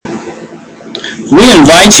We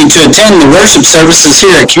invite you to attend the worship services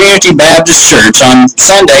here at Community Baptist Church on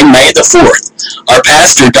Sunday, May the 4th. Our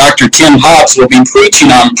pastor, Dr. Tim Hobbs, will be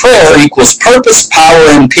preaching on prayer equals purpose,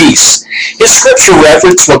 power, and peace. His scripture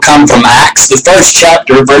reference will come from Acts, the 1st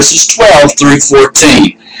chapter, verses 12 through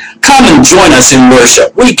 14. Come and join us in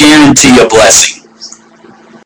worship. We guarantee a blessing.